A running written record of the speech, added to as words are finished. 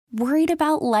Worried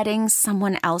about letting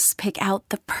someone else pick out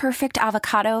the perfect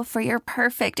avocado for your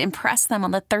perfect impress them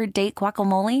on the third date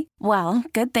guacamole? Well,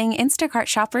 good thing Instacart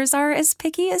shoppers are as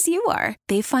picky as you are.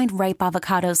 They find ripe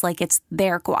avocados like it's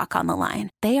their guac on the line.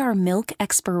 They are milk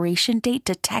expiration date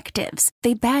detectives.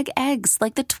 They bag eggs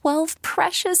like the 12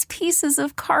 precious pieces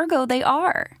of cargo they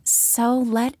are. So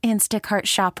let Instacart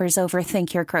shoppers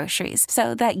overthink your groceries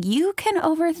so that you can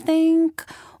overthink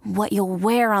what you'll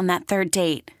wear on that third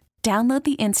date. Download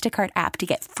the Instacart app to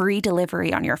get free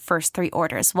delivery on your first 3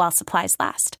 orders while supplies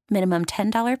last. Minimum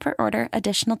 $10 per order.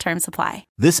 Additional terms apply.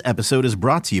 This episode is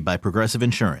brought to you by Progressive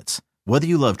Insurance. Whether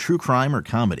you love true crime or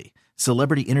comedy,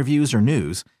 celebrity interviews or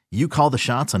news, you call the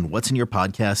shots on what's in your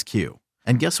podcast queue.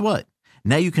 And guess what?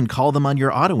 Now you can call them on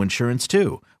your auto insurance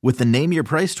too with the Name Your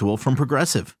Price tool from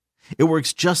Progressive. It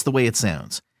works just the way it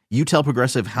sounds. You tell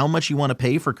Progressive how much you want to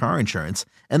pay for car insurance,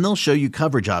 and they'll show you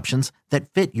coverage options that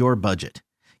fit your budget.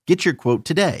 Get your quote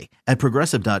today at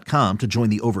Progressive.com to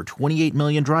join the over 28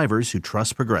 million drivers who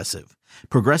trust Progressive.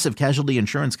 Progressive Casualty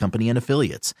Insurance Company and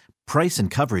Affiliates. Price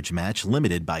and coverage match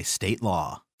limited by state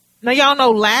law. Now, y'all know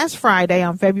last Friday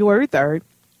on February 3rd,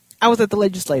 I was at the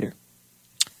legislature.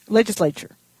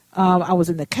 I was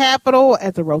in the Capitol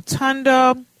at the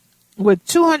Rotunda with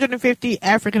 250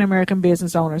 African-American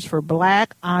business owners for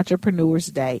Black Entrepreneurs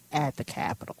Day at the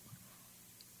Capitol.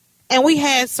 And we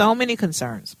had so many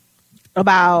concerns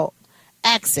about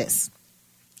access,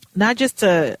 not just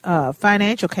to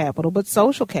financial capital, but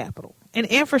social capital and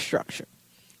infrastructure.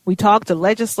 We talked to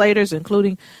legislators,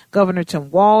 including Governor Tim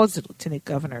Walz, Lieutenant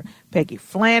Governor Peggy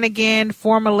Flanagan,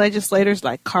 former legislators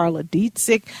like Carla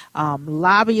Dietzig,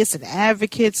 lobbyists and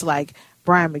advocates like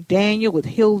Brian McDaniel with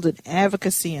Hilden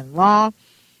Advocacy and Law.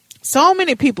 So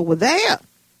many people were there.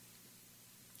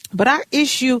 But our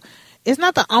issue is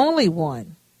not the only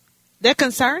one that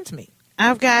concerns me.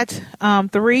 I've got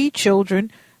 3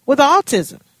 children with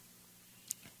autism.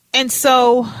 And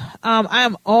so I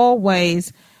am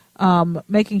always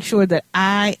making sure that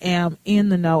I am in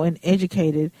the know and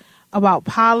educated about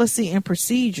policy and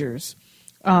procedures,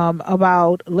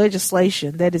 about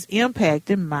legislation that is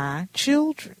impacting my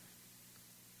children.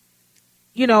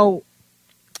 You know,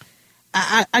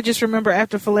 I just remember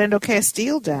after Philando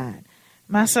Castile died,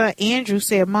 my son Andrew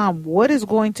said, "Mom, what is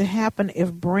going to happen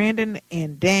if Brandon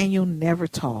and Daniel never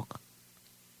talk?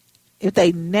 If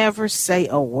they never say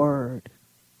a word?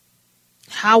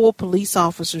 How will police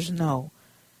officers know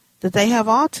that they have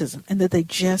autism and that they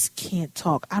just can't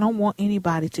talk? I don't want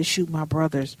anybody to shoot my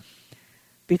brothers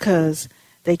because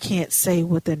they can't say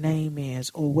what their name is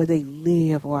or where they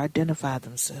live or identify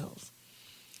themselves."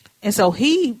 And so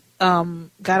he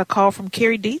got a call from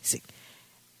Carrie Dietzig.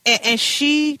 And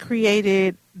she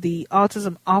created the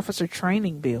Autism Officer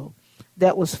Training Bill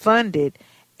that was funded,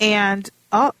 and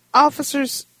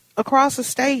officers across the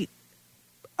state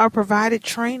are provided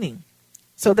training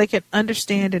so they can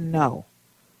understand and know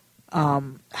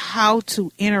how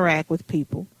to interact with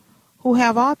people who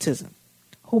have autism,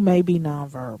 who may be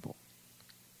nonverbal.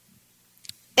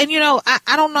 And, you know,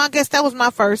 I don't know, I guess that was my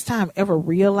first time ever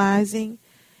realizing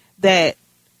that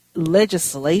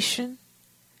legislation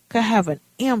could have an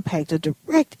impact, a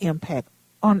direct impact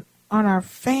on our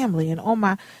family and on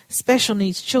my special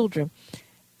needs children.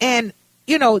 And,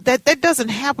 you know, that doesn't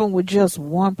happen with just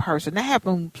one person. That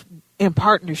happens in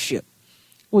partnership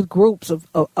with groups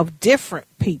of different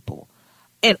people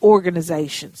and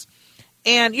organizations.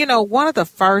 And, you know, one of the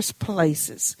first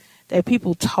places that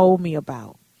people told me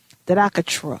about that I could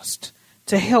trust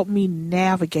to help me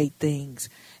navigate things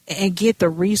and get the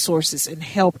resources and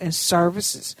help and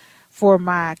services for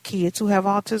my kids who have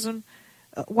autism,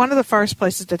 one of the first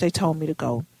places that they told me to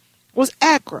go was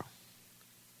Accra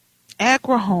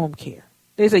Home Care.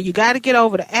 They said, you got to get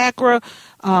over to Accra,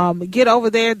 get over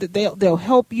there. They'll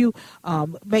help you,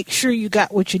 make sure you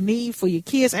got what you need for your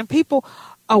kids. And people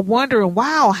are wondering,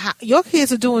 wow, your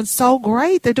kids are doing so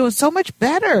great. They're doing so much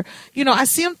better. You know, I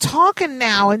see them talking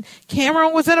now. And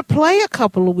Cameron was in a play a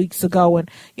couple of weeks ago. And,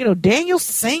 you know, Daniel's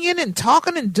singing and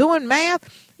talking and doing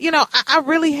math. You know, I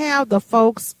really have the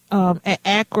folks at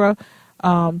Accra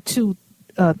to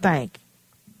thank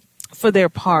for their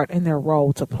part and their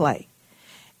role to play.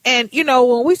 And, you know,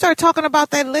 when we start talking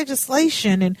about that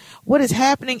legislation and what is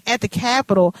happening at the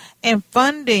Capitol and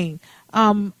funding,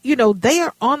 you know, they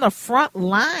are on the front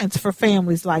lines for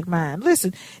families like mine.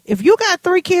 Listen, if you got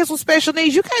 3 kids with special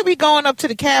needs, you can't be going up to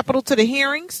the Capitol to the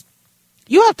hearings.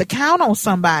 You have to count on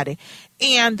somebody.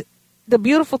 And the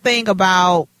beautiful thing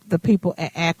about the people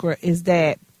at Accra is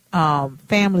that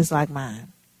families like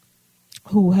mine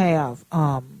who have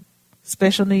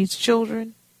special needs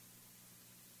children,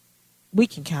 we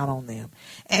can count on them.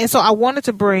 And so I wanted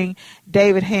to bring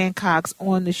David Hancox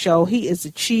on the show. He is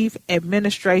the Chief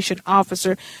Administration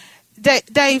Officer.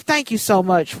 Dave, thank you so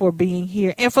much for being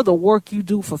here and for the work you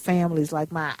do for families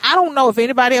like mine. I don't know if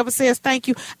anybody ever says thank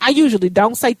you. I usually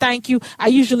don't say thank you. I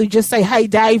usually just say, hey,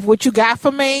 Dave, what you got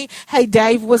for me? Hey,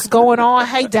 Dave, what's going on?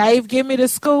 Hey, Dave, give me the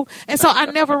scoop. And so I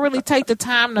never really take the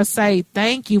time to say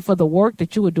thank you for the work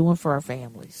that you are doing for our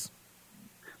families.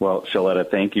 Well,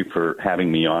 Shaletta, thank you for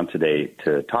having me on today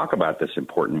to talk about this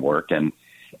important work. And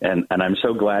I'm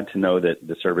so glad to know that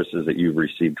the services that you've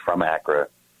received from Accra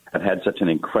have had such an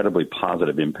incredibly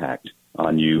positive impact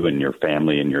on you and your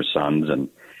family and your sons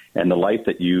and the life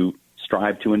that you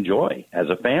strive to enjoy as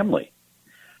a family.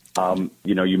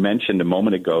 You mentioned a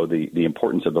moment ago the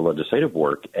importance of the legislative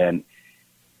work, and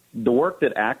the work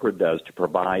that Accra does to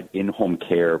provide in-home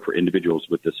care for individuals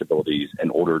with disabilities and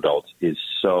older adults is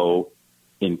so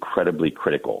incredibly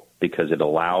critical because it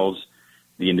allows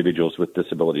the individuals with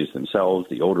disabilities themselves,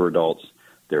 the older adults,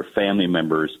 their family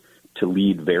members, to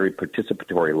lead very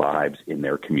participatory lives in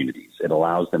their communities. It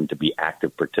allows them to be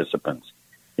active participants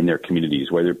in their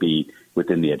communities, whether it be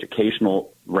within the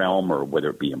educational realm or whether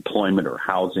it be employment or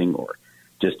housing or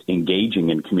just engaging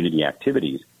in community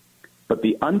activities. But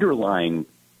the underlying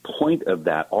point of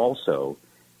that also,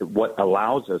 what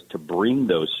allows us to bring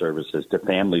those services to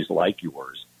families like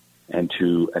yours and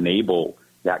to enable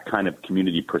that kind of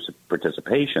community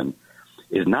participation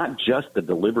is not just the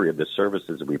delivery of the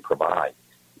services that we provide,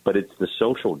 but it's the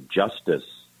social justice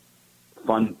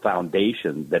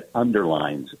foundation that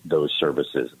underlines those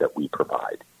services that we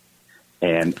provide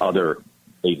and other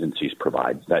agencies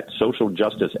provide. That social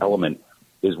justice element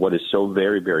is what is so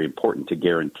very, very important to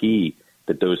guarantee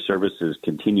that those services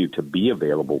continue to be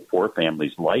available for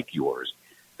families like yours.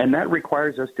 And that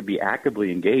requires us to be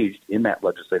actively engaged in that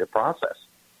legislative process.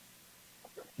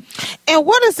 And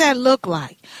what does that look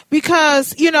like?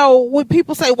 Because, when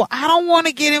people say, well, I don't want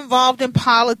to get involved in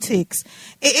politics,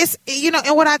 it's,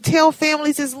 and what I tell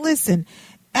families is, listen,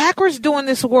 Accra's doing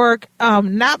this work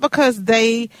not because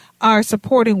they are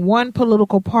supporting one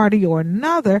political party or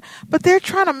another, but they're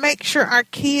trying to make sure our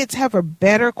kids have a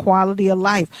better quality of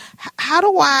life. How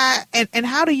do I, and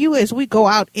how do you, as we go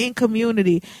out in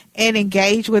community and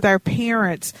engage with our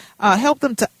parents, help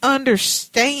them to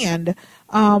understand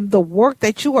the work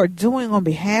that you are doing on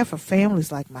behalf of families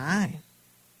like mine?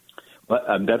 Well,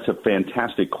 that's a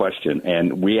fantastic question,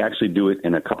 and we actually do it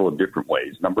in a couple of different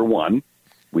ways. Number one,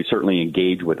 we certainly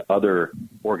engage with other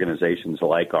organizations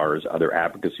like ours, other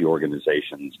advocacy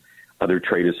organizations, other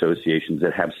trade associations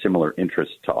that have similar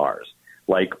interests to ours,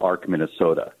 like ARC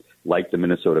Minnesota, like the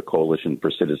Minnesota Coalition for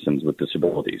Citizens with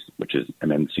Disabilities, which is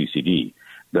MNCCD,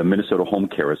 the Minnesota Home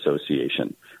Care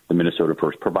Association, the Minnesota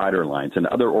First Provider Alliance, and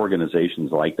other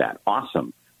organizations like that.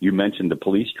 Awesome. You mentioned the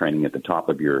police training at the top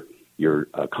of your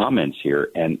comments here,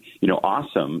 and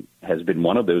Awesome has been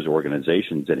one of those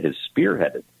organizations that has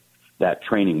spearheaded that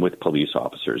training with police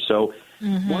officers. So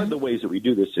one of the ways that we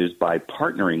do this is by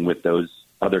partnering with those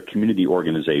other community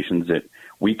organizations that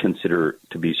we consider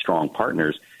to be strong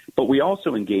partners, but we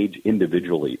also engage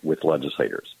individually with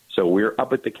legislators. So we're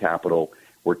up at the Capitol,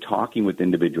 we're talking with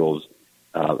individuals,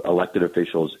 elected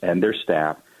officials and their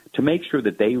staff to make sure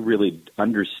that they really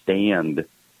understand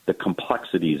the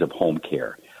complexities of home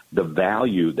care, the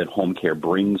value that home care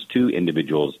brings to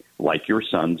individuals like your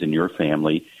sons and your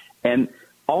family, and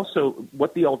also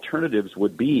what the alternatives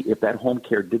would be if that home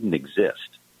care didn't exist.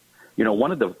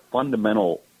 One of the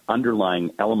fundamental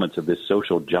underlying elements of this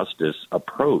social justice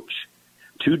approach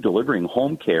to delivering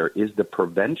home care is the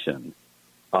prevention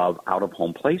of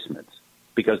out-of-home placements.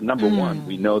 Because number one,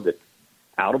 we know that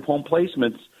out-of-home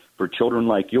placements for children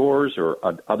like yours or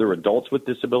other adults with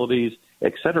disabilities,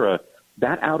 et cetera,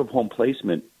 that out-of-home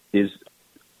placement is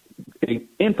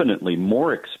infinitely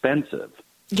more expensive.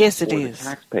 Yes, it for is. The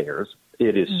taxpayers.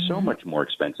 It is so much more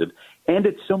expensive, and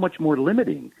it's so much more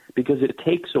limiting because it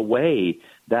takes away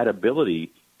that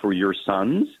ability for your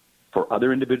sons, for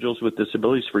other individuals with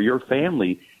disabilities, for your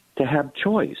family to have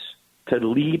choice, to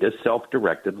lead a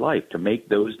self-directed life, to make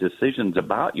those decisions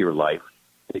about your life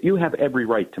that you have every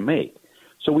right to make.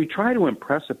 So we try to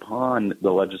impress upon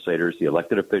the legislators, the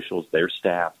elected officials, their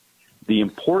staff, the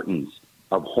importance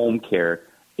of home care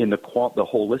in the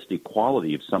holistic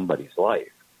quality of somebody's life.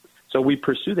 So we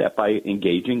pursue that by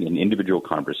engaging in individual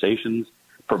conversations,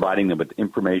 providing them with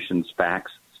information,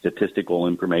 facts, statistical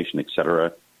information, et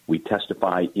cetera. We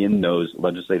testify in those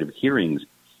legislative hearings.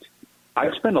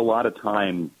 I spend a lot of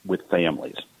time with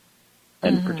families,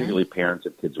 and particularly parents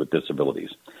of kids with disabilities.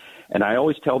 And I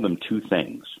always tell them two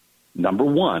things. Number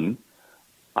one,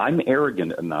 I'm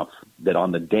arrogant enough that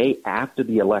on the day after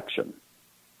the election,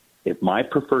 if my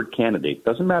preferred candidate,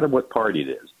 doesn't matter what party it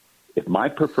is, if my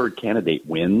preferred candidate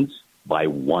wins by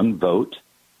one vote,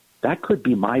 that could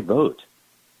be my vote.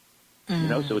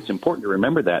 So it's important to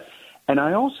remember that. And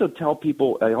I also tell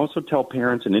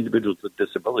parents and individuals with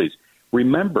disabilities,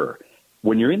 remember,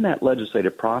 when you're in that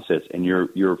legislative process and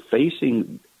you're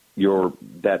facing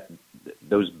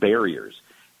those barriers,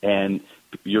 and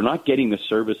you're not getting the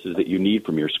services that you need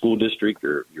from your school district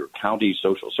or your county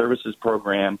social services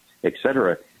program, et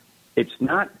cetera, it's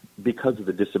not because of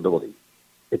the disability.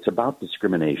 It's about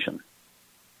discrimination.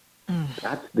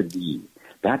 That's the D.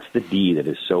 That's the D that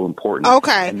is so important.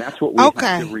 Okay. And that's what we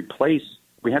have to replace.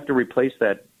 We have to replace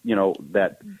that,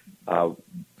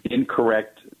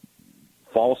 incorrect,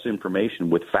 false information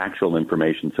with factual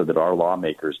information so that our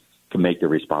lawmakers can make the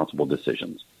responsible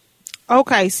decisions.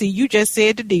 Okay, see, you just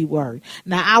said the D word.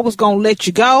 Now, I was going to let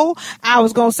you go. I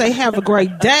was going to say have a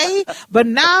great day. But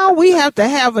now we have to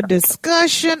have a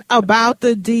discussion about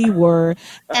the D word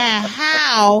and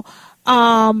how,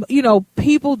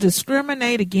 people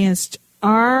discriminate against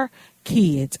our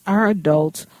kids, our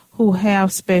adults who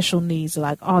have special needs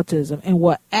like autism, and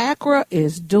what Accra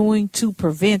is doing to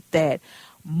prevent that.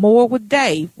 More with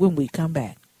Dave when we come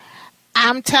back.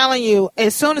 I'm telling you,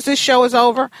 as soon as this show is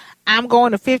over, I'm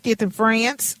going to 50th in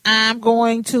France. I'm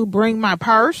going to bring my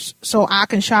purse so I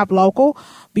can shop local,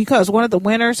 because one of the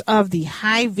winners of the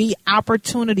Hy-Vee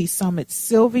Opportunity Summit,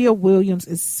 Sylvia Williams,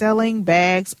 is selling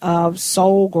bags of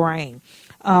soul grain.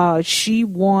 She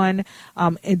won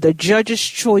the Judge's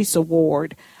Choice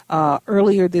Award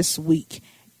earlier this week,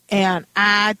 and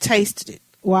I tasted it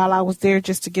while I was there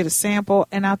just to get a sample,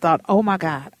 and I thought, oh my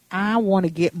God, I want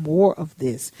to get more of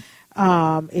this.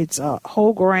 It's a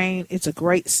whole grain. It's a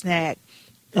great snack.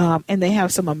 And they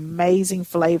have some amazing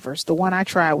flavors. The one I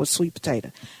tried was sweet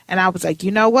potato. And I was like,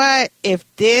 you know what? If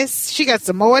she got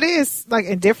some more of this, like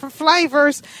in different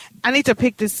flavors, I need to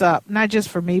pick this up, not just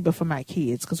for me, but for my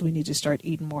kids, because we need to start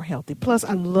eating more healthy. Plus,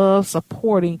 I love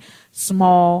supporting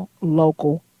small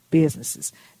local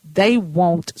businesses. They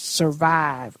won't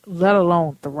survive, let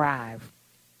alone thrive,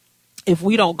 if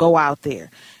we don't go out there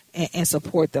and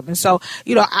support them. And so,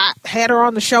 I had her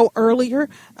on the show earlier.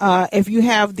 If you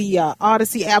have the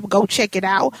Odyssey app, go check it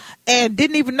out. And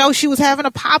didn't even know she was having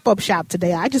a pop-up shop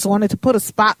today. I just wanted to put a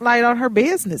spotlight on her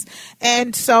business.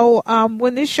 And so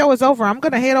when this show is over, I'm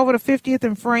going to head over to 50th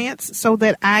in France so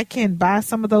that I can buy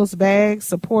some of those bags,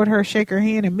 support her, shake her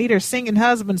hand, and meet her singing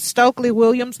husband, Stokely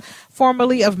Williams,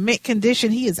 formerly of Mint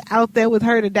Condition. He is out there with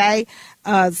her today,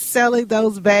 selling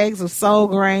those bags of soul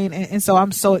grain. And so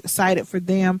I'm so excited for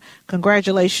them.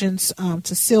 Congratulations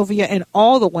to Sylvia and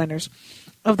all the winners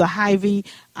of the Hy-Vee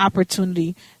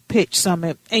Opportunity Pitch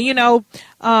Summit. And,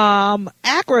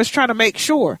 Accra is trying to make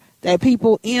sure that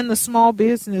people in the small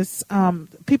business,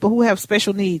 people who have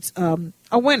special needs, are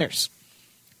winners.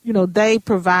 They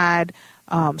provide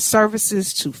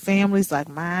services to families like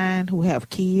mine who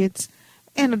have kids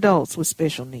and adults with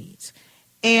special needs.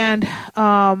 And,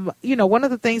 one of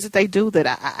the things that they do that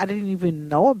I didn't even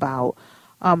know about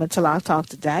until I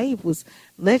talked to Dave was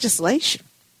legislation.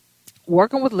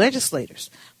 Working with legislators,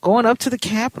 going up to the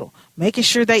Capitol, making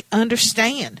sure they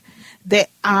understand that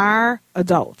our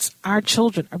adults, our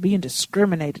children, are being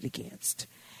discriminated against.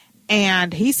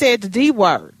 And he said the D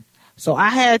word. So I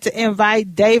had to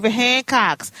invite David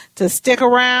Hancox to stick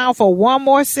around for one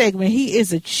more segment. He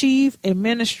is a Chief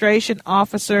Administration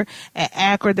Officer at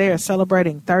Accra. They are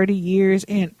celebrating 30 years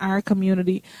in our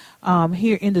community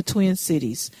here in the Twin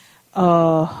Cities.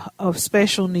 Of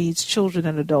special needs children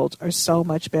and adults are so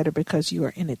much better because you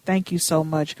are in it. Thank you so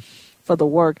much for the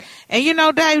work.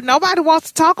 And Dave, nobody wants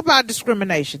to talk about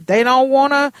discrimination. They don't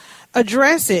want to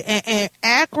address it. And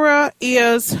Accra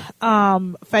is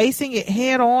facing it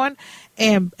head on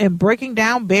and breaking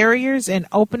down barriers and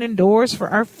opening doors for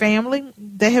our family.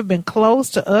 They have been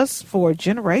closed to us for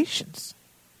generations.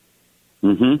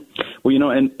 Mm-hmm.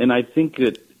 Well, and I think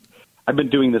that I've been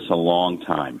doing this a long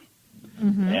time.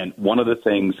 Mm-hmm. And one of the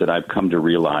things that I've come to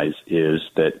realize is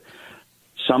that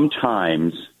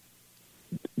sometimes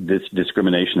this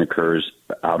discrimination occurs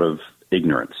out of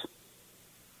ignorance,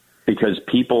 because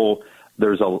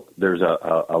there's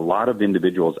a lot of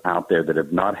individuals out there that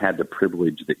have not had the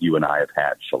privilege that you and I have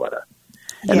had, Shaletta.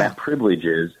 And that privilege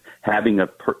is having a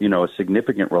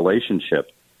significant relationship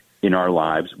in our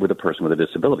lives with a person with a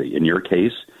disability. In your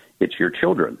case, it's your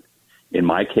children. In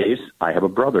my case, I have a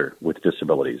brother with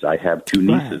disabilities. I have two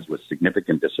nieces with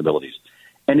significant disabilities.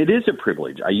 And it is a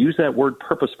privilege. I use that word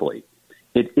purposefully.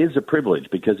 It is a privilege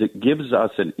because it gives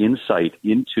us an insight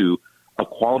into a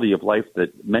quality of life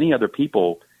that many other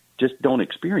people just don't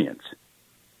experience.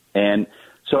 And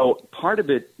So part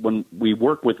of it, when we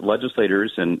work with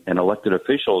legislators and elected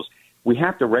officials, we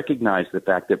have to recognize the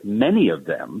fact that many of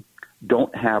them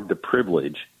don't have the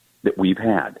privilege that we've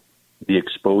had, the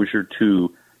exposure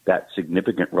to that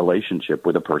significant relationship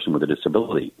with a person with a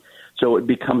disability. So it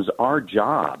becomes our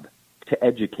job to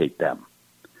educate them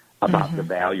about the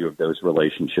value of those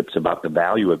relationships, about the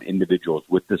value of individuals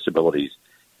with disabilities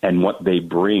and what they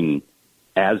bring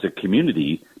as a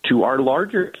community to our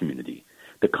larger community,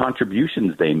 the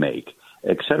contributions they make,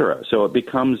 et cetera. So it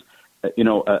becomes,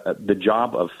 the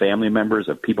job of family members,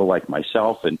 of people like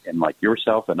myself and like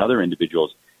yourself and other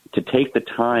individuals, to take the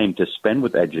time to spend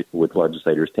with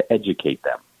legislators to educate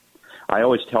them. I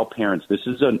always tell parents this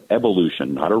is an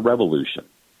evolution, not a revolution.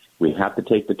 We have to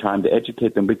take the time to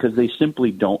educate them because they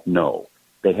simply don't know.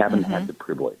 They haven't had the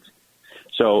privilege.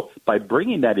 So by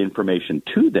bringing that information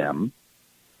to them,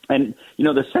 and,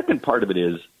 the second part of it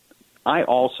is, I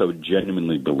also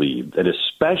genuinely believe that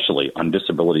especially on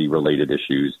disability-related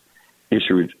issues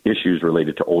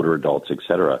related to older adults, et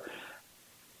cetera,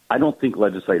 I don't think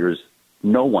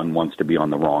no one wants to be on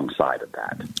the wrong side of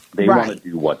that. They want to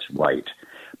do what's right.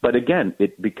 But again,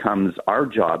 it becomes our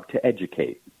job to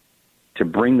educate, to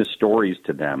bring the stories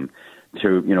to them,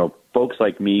 to, folks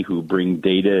like me who bring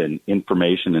data and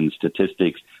information and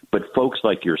statistics, but folks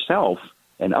like yourself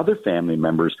and other family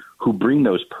members who bring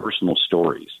those personal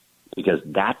stories, because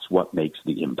that's what makes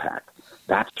the impact.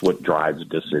 That's what drives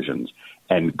decisions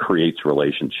and creates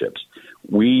relationships.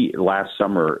 We, last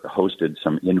summer, hosted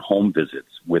some in-home visits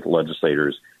with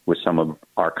legislators with some of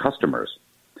our customers.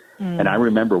 And I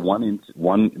remember one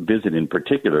visit in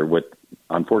particular with,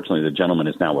 unfortunately, the gentleman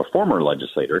is now a former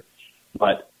legislator,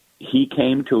 but he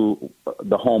came to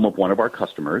the home of one of our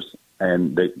customers,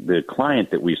 and the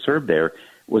client that we served there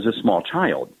was a small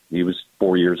child. He was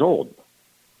 4 years old.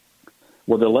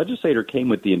 Well, the legislator came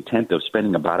with the intent of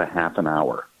spending about a half an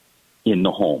hour in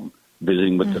the home,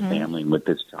 visiting with the family and with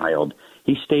this child.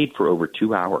 He stayed for over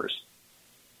 2 hours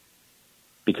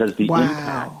because the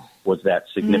impact was that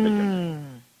significant.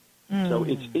 So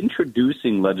it's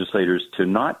introducing legislators to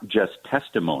not just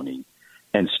testimony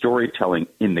and storytelling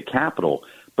in the Capitol,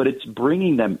 but it's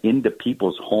bringing them into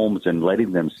people's homes and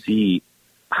letting them see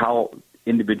how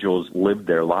individuals live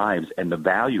their lives and the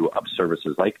value of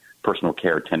services like personal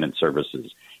care attendant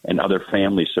services and other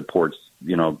family supports,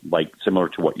 like similar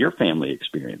to what your family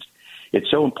experienced. It's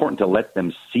so important to let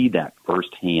them see that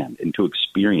firsthand and to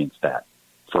experience that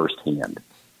firsthand.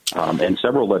 And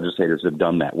several legislators have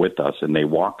done that with us, and they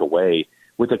walk away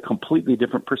with a completely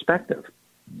different perspective.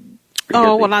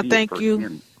 Oh, well, I thank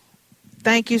you.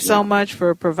 Thank you so much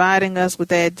for providing us with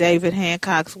that. David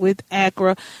Hancox with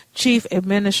Accra, Chief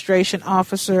Administration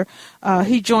Officer.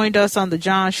 He joined us on the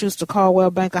John Schuster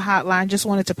Caldwell Banker Hotline. Just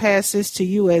wanted to pass this to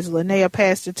you as Linnea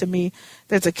passed it to me.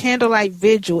 There's a candlelight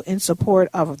vigil in support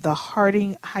of the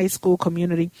Harding High School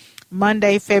community,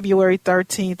 Monday, February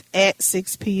 13th at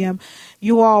 6 p.m.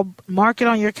 You all mark it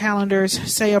on your calendars,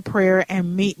 say a prayer,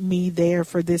 and meet me there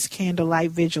for this candlelight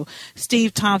vigil.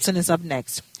 Steve Thompson is up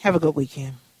next. Have a good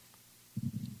weekend.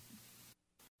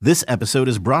 This episode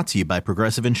is brought to you by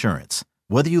Progressive Insurance.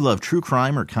 Whether you love true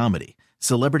crime or comedy,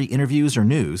 celebrity interviews or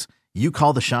news, you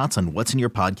call the shots on what's in your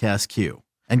podcast queue.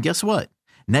 And guess what?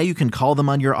 Now you can call them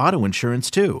on your auto insurance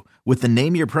too with the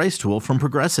Name Your Price tool from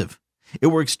Progressive. It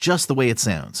works just the way it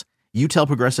sounds. You tell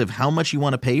Progressive how much you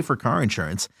want to pay for car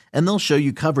insurance, and they'll show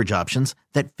you coverage options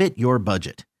that fit your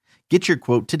budget. Get your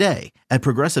quote today at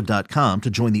Progressive.com to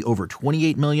join the over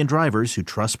 28 million drivers who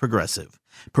trust Progressive.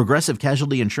 Progressive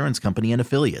Casualty Insurance Company and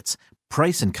Affiliates.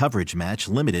 Price and coverage match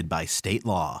limited by state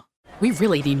law. We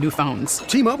really need new phones.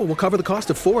 T-Mobile will cover the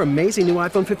cost of 4 amazing new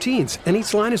iPhone 15s, and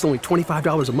each line is only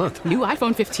 $25 a month. New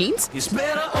iPhone 15s? It's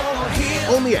better over here.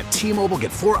 Only at T-Mobile,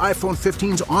 get 4 iPhone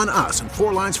 15s on us and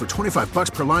 4 lines for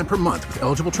 $25 per line per month with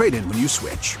eligible trade-in when you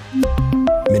switch.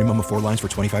 Minimum of 4 lines for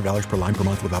 $25 per line per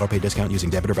month with autopay discount using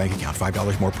debit or bank account.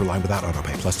 $5 more per line without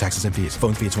autopay, plus taxes and fees.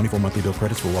 Phone fee at 24 monthly bill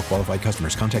credits for well-qualified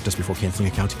customers. Contact us before canceling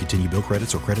account to continue bill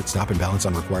credits or credit stop and balance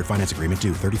on required finance agreement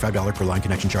due. $35 per line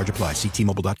connection charge applies. See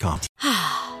T-Mobile.com.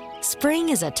 Spring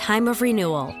is a time of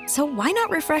renewal, so why not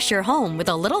refresh your home with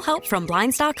a little help from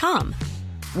Blinds.com?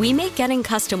 We make getting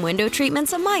custom window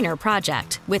treatments a minor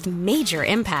project with major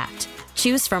impact.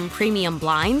 Choose from premium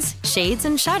blinds, shades,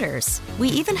 and shutters. We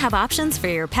even have options for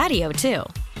your patio, too.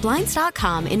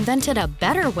 Blinds.com invented a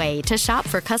better way to shop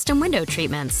for custom window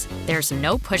treatments. There's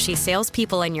no pushy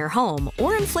salespeople in your home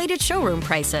or inflated showroom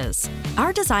prices.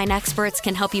 Our design experts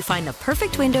can help you find the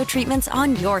perfect window treatments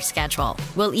on your schedule.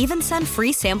 We'll even send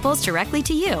free samples directly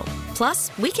to you.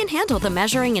 Plus, we can handle the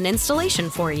measuring and installation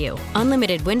for you.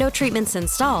 Unlimited window treatments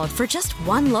installed for just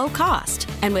one low cost.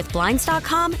 And with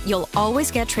Blinds.com, you'll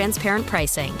always get transparent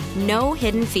pricing. No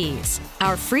hidden fees.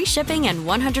 Our free shipping and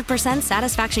 100%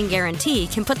 satisfaction guarantee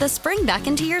can put the spring back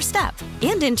into your step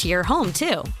and into your home,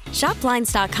 too. Shop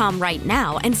Blinds.com right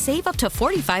now and save up to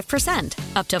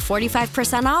 45%. Up to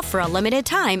 45% off for a limited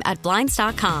time at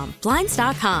Blinds.com.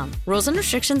 Blinds.com. Rules and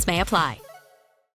restrictions may apply.